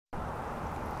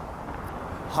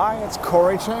Hi, it's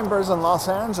Corey Chambers in Los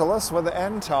Angeles with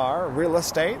NTAR Real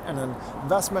Estate and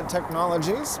Investment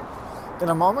Technologies. In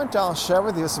a moment, I'll share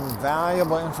with you some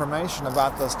valuable information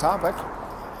about this topic.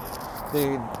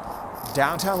 The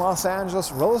Downtown Los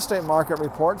Angeles Real Estate Market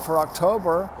Report for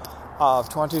October of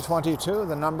 2022.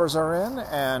 The numbers are in,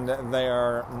 and they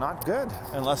are not good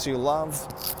unless you love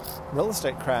real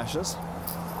estate crashes.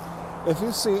 If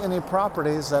you see any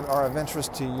properties that are of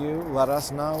interest to you, let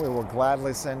us know. We will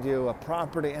gladly send you a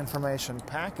property information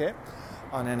packet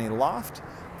on any loft,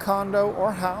 condo,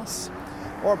 or house,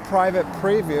 or private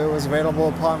preview is available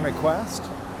upon request.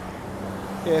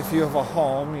 If you have a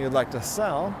home you'd like to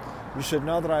sell, you should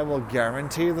know that I will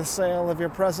guarantee the sale of your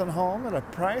present home at a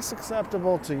price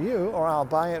acceptable to you, or I'll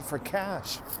buy it for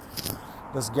cash.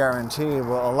 This guarantee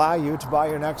will allow you to buy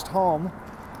your next home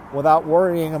without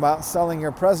worrying about selling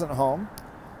your present home.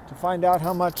 To find out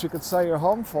how much you could sell your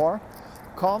home for,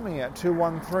 call me at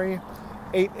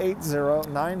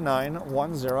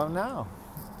 213-880-9910 now.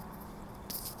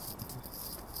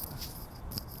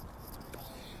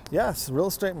 Yes, real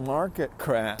estate market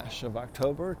crash of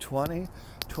October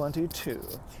 2022.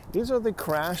 These are the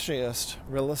crashiest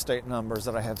real estate numbers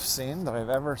that I have seen, that I've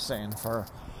ever seen for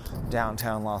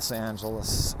downtown Los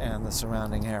Angeles and the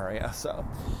surrounding area. So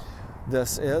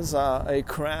this is a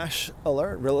crash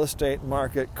alert, real estate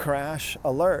market crash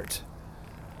alert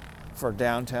for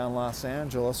downtown Los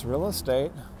Angeles real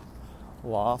estate.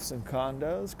 Lofts and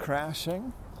condos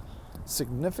crashing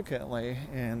significantly,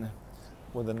 and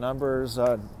with the numbers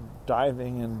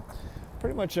diving in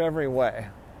pretty much every way.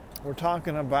 We're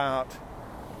talking about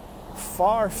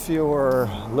far fewer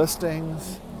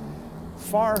listings,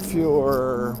 far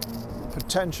fewer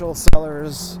potential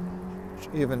sellers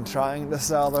even trying to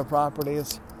sell their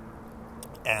properties,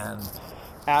 and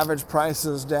average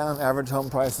prices down, average home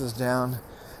prices down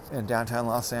in downtown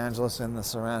Los Angeles and the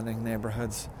surrounding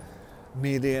neighborhoods.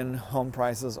 Median home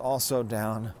prices also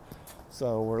down.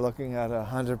 So we're looking at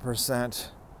 100%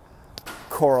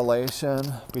 correlation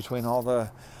between all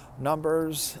the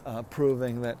numbers,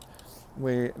 proving that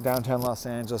downtown Los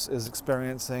Angeles is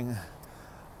experiencing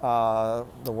the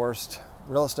worst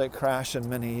real estate crash in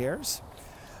many years.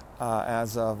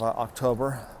 As of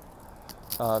October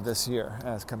this year,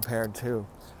 as compared to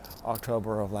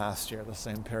October of last year, the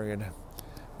same period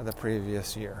of the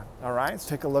previous year. All right, let's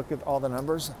take a look at all the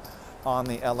numbers on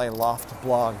the LA Loft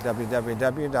blog,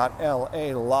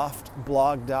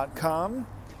 www.laloftblog.com.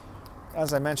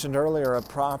 As I mentioned earlier, a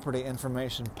property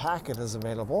information packet is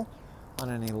available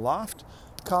on any loft,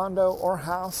 condo, or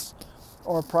house,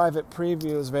 or private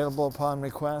preview is available upon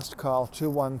request. Call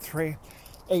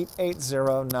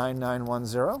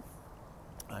 213-880-9910.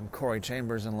 I'm Corey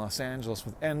Chambers in Los Angeles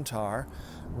with NTAR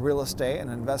Real Estate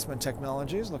and Investment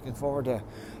Technologies. Looking forward to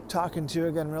talking to you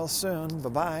again real soon.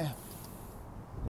 Bye-bye.